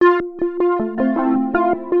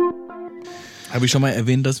Habe ich schon mal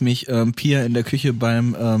erwähnt, dass mich Pia in der Küche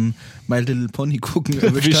beim My Little Pony gucken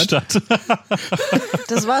erwischt hat?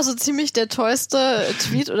 Das war so ziemlich der tollste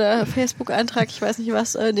Tweet oder Facebook-Eintrag, ich weiß nicht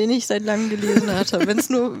was, den ich seit langem gelesen hatte, wenn es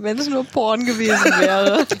nur Porn gewesen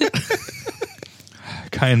wäre.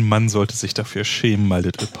 Kein Mann sollte sich dafür schämen, My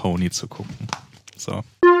Little Pony zu gucken. So.